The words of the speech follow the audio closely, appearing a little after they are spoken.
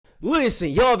Listen,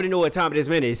 y'all already know what time it is,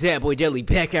 man. It's that boy DELI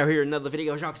back out here in another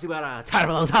video. Y'all can see about our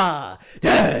title of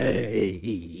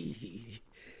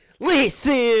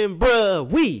Listen, bruh,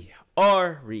 we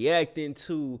are reacting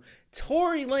to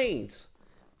Tory Lanez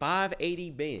 580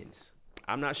 Benz.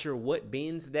 I'm not sure what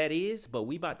Benz that is, but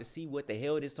we about to see what the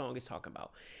hell this song is talking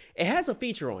about. It has a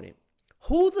feature on it.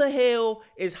 Who the hell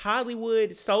is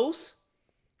Hollywood Sauce?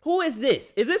 Who is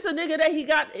this? Is this a nigga that he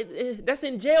got that's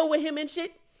in jail with him and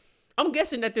shit? I'm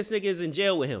guessing that this nigga is in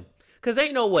jail with him. Cause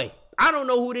ain't no way. I don't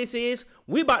know who this is.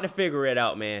 We about to figure it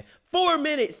out, man. 4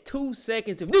 minutes, 2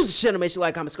 seconds. If new channel, make sure you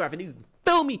like, comment, subscribe, and you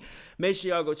feel me. Make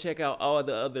sure y'all go check out all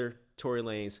the other Tory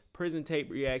Lanez prison tape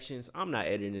reactions. I'm not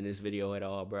editing this video at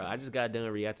all, bro. I just got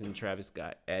done reacting to Travis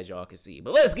Scott, as y'all can see.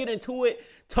 But let's get into it.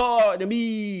 Talk to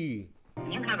me.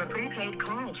 You have a prepaid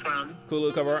call from Cool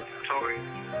little cover art. Tory.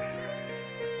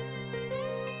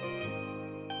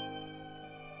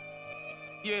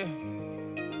 Yeah.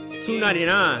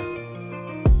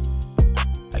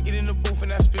 $2.99. I get in the booth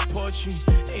and I spit poetry.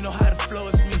 Ain't know how to flow,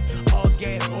 it's me. All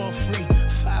gas, all free.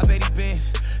 580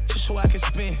 Benz, just so I can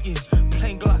spin. Yeah.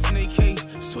 Plain Glocks and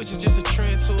AKs. Switch is just a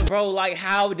trend to it. Bro, like,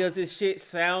 how does this shit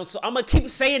sound? So I'm gonna keep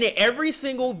saying it every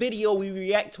single video we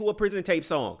react to a prison tape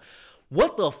song.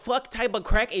 What the fuck type of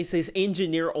crack is his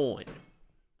engineer on?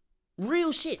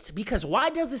 Real shit. Because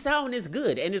why does it sound this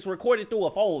good? And it's recorded through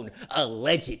a phone,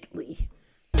 allegedly.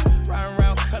 Riding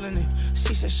around culling it.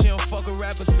 She said she don't fuck with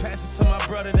rappers. Pass it to my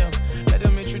brother them. Let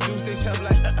them introduce themselves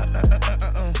like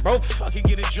Bro, fuck it,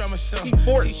 get a drummer song. He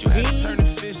 14. Teach you how to turn a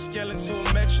fish scale into a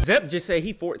metric. Zep just said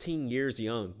he 14 years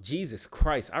young. Jesus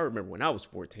Christ, I remember when I was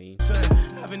 14. Son,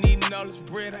 I've been eating all this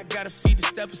bread. I gotta feed the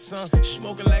step of some.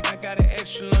 Smoking like I got an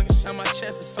extra lung inside my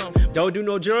chest or something. Don't do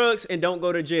no drugs and don't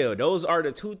go to jail. Those are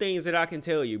the two things that I can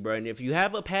tell you, bro. And if you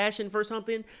have a passion for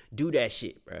something, do that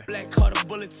shit, bro. Black caught a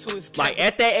bullet to his like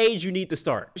at that age, you need to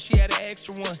start. She had an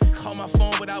extra one. Call my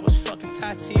phone, but I was fucking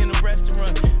Tati in a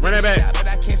restaurant. Run that back. But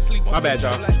I can't sleep on my bad,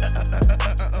 y'all. Like,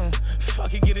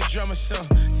 fuck it, get a drummer song.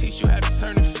 Teach you how to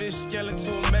turn a fish scale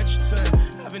into a metric ton.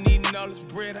 I've been eating all this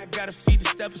bread. I gotta feed the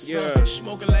step of some. Yeah.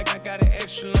 Smoking like I got an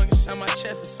extra lung inside my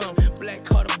chest or something. Black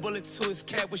caught a bullet to his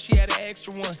cat, but she had an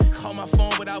extra one. Call my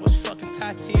phone, but I was fucking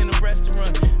Tati in a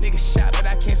restaurant. Nigga shot, but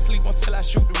I can't sleep until I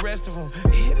shoot the rest of them.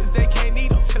 The hitters they can't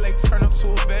eat until they turn up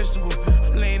to a vegetable.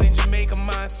 I'm laying in Jamaica,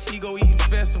 Montego eating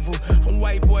festival. I'm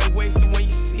white boy wasted when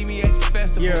you see me at the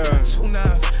festival. Yeah. 2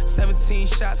 9s, 17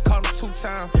 shots, caught him 2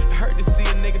 times. I heard to see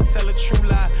a nigga tell a true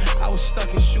lie. I was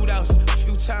stuck in shootouts a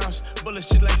few times. Bullets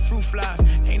shit like fruit flies.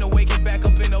 Ain't no waking back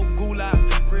up in no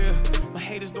gulag. Real, my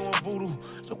haters doing voodoo.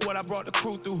 Look what I brought the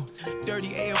crew through. Dirty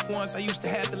AF1s, I used to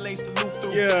have the lace to loop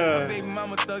through. Yeah. My baby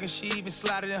mama thug and she even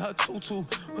slided in her tutu.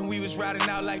 When we was riding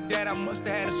out like that, I must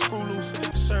have had a screw loose.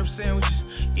 Serve sandwiches,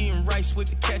 eating rice with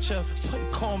the ketchup.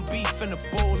 Putting corned beef in a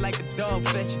bowl like a dog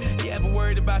fetch. You ever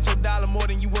worried about your dollar more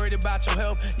than you worried about your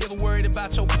health? You ever worried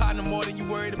about your partner more than you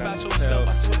worried about yourself?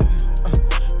 I swear,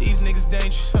 these niggas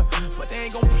dangerous, but they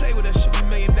ain't gon' play with us. Shit be $1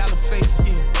 million faces,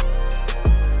 yeah.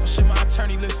 Shit, my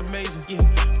attorney looks amazing, yeah.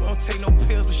 We don't take no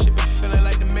pills, but shit be feeling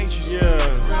like the Matrix. Yeah.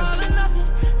 It's all or nothing.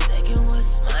 Taking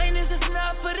what's mine is just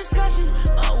not for discussion.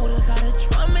 My Oda got a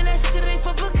drum and that shit ain't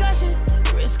for percussion.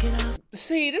 Risk it out.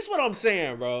 See, this is what I'm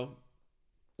saying, bro.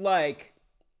 Like,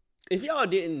 if y'all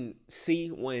didn't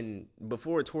see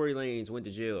before Tory Lanez went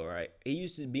to jail, right? He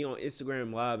used to be on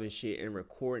Instagram Live and shit and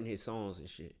recording his songs and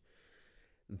shit.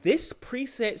 This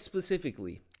preset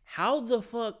specifically, how the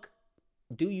fuck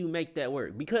do you make that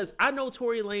work? Because I know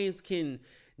Tory Lanez can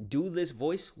do this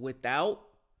voice without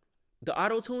the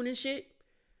auto-tune and shit,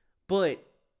 but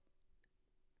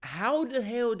how the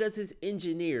hell does his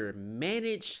engineer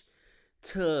manage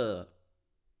to...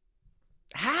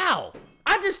 How?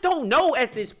 I just don't know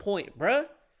at this point, bruh.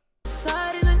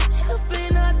 Side in a nigga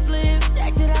been hustling.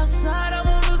 Stacked it outside, I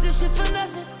won't lose this shit for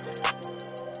nothing.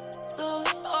 Throw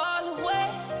it all away.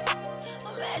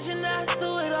 Imagine I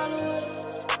threw it all away.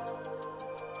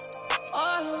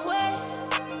 All away.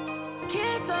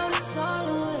 Can't throw this all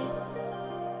away.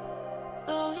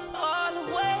 Throw it all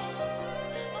away.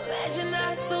 Imagine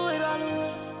I threw it all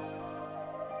away.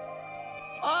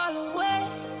 All away.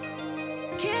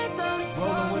 Can't throw this all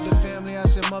away. Rolling with the family, I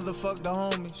said motherfuck the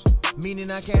homies.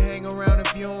 Meaning I can't hang around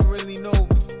if you don't really know me.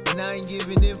 And I ain't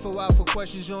giving info out for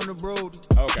questions on the road.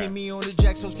 Okay. Hit me on the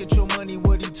jack, so get your money,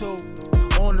 what he told me.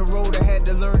 On the road, I had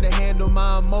to learn to handle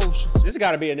my emotions. This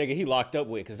gotta be a nigga he locked up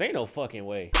with, cause ain't no fucking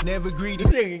way. Never greedy.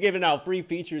 This nigga giving out free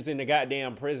features in the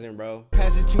goddamn prison, bro.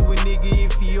 Pass it to a nigga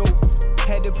if he open.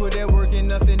 Had to put that work in,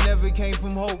 nothing never came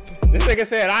from hope. This nigga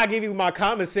said, I'll give you my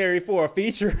commissary for a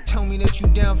feature. Tell me that you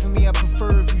down for me, I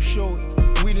prefer if you show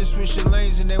it. We done switched the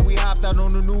lanes and then we hopped out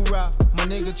on the new route. My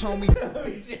nigga told me,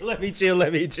 let me chill.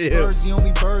 bird's the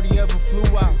only bird he ever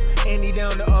flew out. And he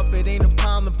down the up, it ain't a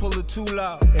pound to pull it too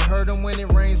loud. It hurt him when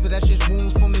it rains, but that's just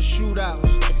wounds from the shootout.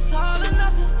 It's all or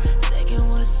nothing. Taking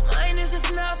what's mine is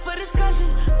just not for discussion.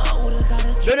 I would've got a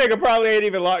That nigga probably ain't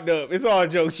even locked up. It's all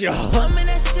jokes, y'all. woman,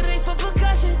 that shit ain't for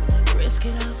percussion. Risk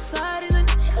it outside and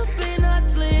a nigga been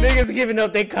hustling. Niggas giving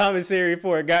up their commissary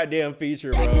for a goddamn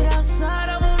feature, Act bro. it outside,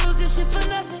 I won't lose this shit for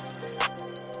nothing.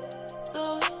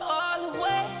 Throw it all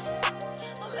away.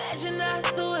 Imagine I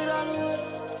threw it all away.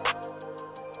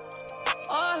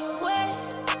 All away.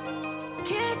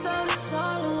 Can't throw this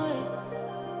all away.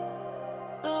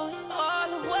 Throw it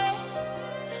all away.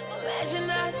 Imagine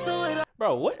I threw it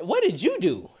Bro, what did you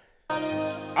do? all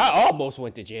away. I almost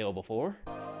went to jail before.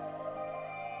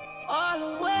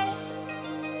 All away.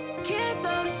 Can't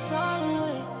throw this all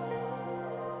away.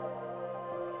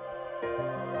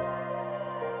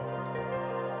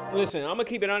 Listen, I'm gonna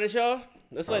keep it honest, y'all.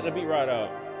 Let's let the beat ride out.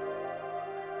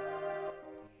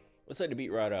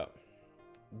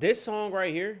 This song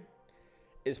right here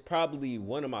is probably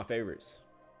one of my favorites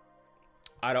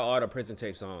out of all the Prison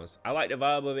Tape songs. I like the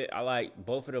vibe of it. I like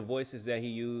both of the voices that he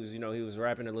used. You know, he was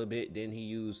rapping a little bit, then he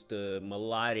used the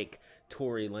melodic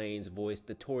Tory Lanez voice,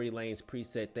 the Tory Lanez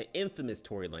preset, the infamous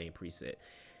Tory Lanez preset.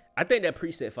 I think that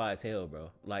preset fire as hell,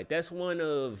 bro. Like, that's one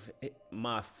of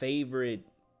my favorite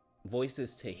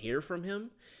voices to hear from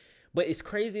him. But it's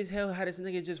crazy as hell how this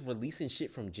nigga just releasing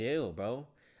shit from jail, bro.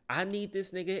 I need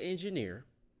this nigga engineer.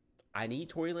 I need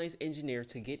Tory Lanez engineer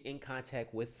to get in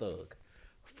contact with Thug.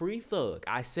 Free Thug.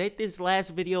 I said this last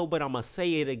video, but I'm gonna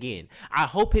say it again. I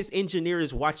hope his engineer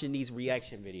is watching these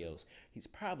reaction videos. He's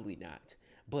probably not.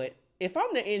 But if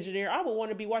I'm the engineer, I would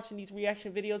want to be watching these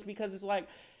reaction videos, because it's like,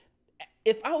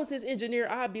 if I was his engineer,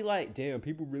 I'd be like, damn,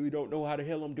 people really don't know how the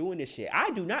hell I'm doing this shit.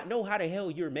 I do not know how the hell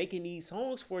you're making these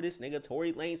songs for this nigga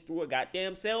Tory Lanez through a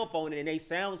goddamn cell phone and they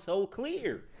sound so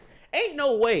clear. Ain't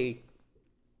no way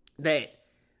that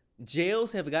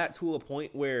jails have got to a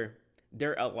point where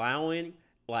they're allowing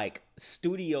like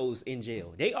studios in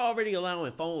jail. They already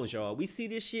allowing phones, y'all. We see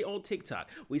this shit on TikTok.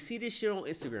 We see this shit on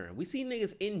Instagram. We see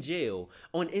niggas in jail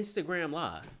on Instagram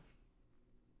Live.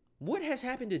 What has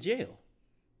happened to jail?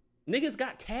 Niggas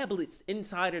got tablets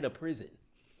inside of the prison.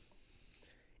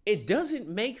 It doesn't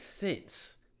make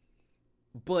sense.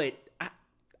 But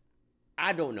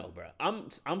I don't know, bro.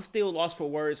 I'm still lost for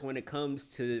words when it comes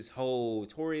to this whole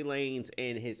Tory Lanez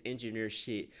and his engineer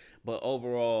shit. But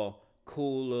overall,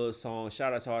 cool little song.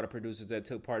 Shout out to all the producers that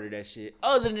took part of that shit.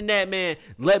 Other than that, man,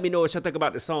 let me know what y'all think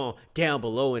about the song down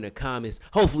below in the comments.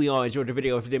 Hopefully y'all enjoyed the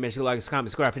video. If you did, make sure you like, comment,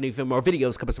 subscribe, and if you need more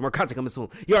videos, coming some more content coming soon.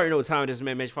 You already know what time it is,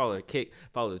 man. Make sure you follow the Kick,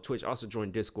 follow the Twitch, also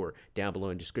join Discord down below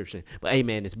in the description. But hey,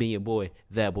 man, it's me, your boy,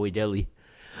 that boy DELI.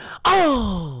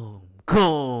 Oh,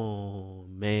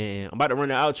 gone, man. I'm about to run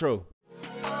the outro.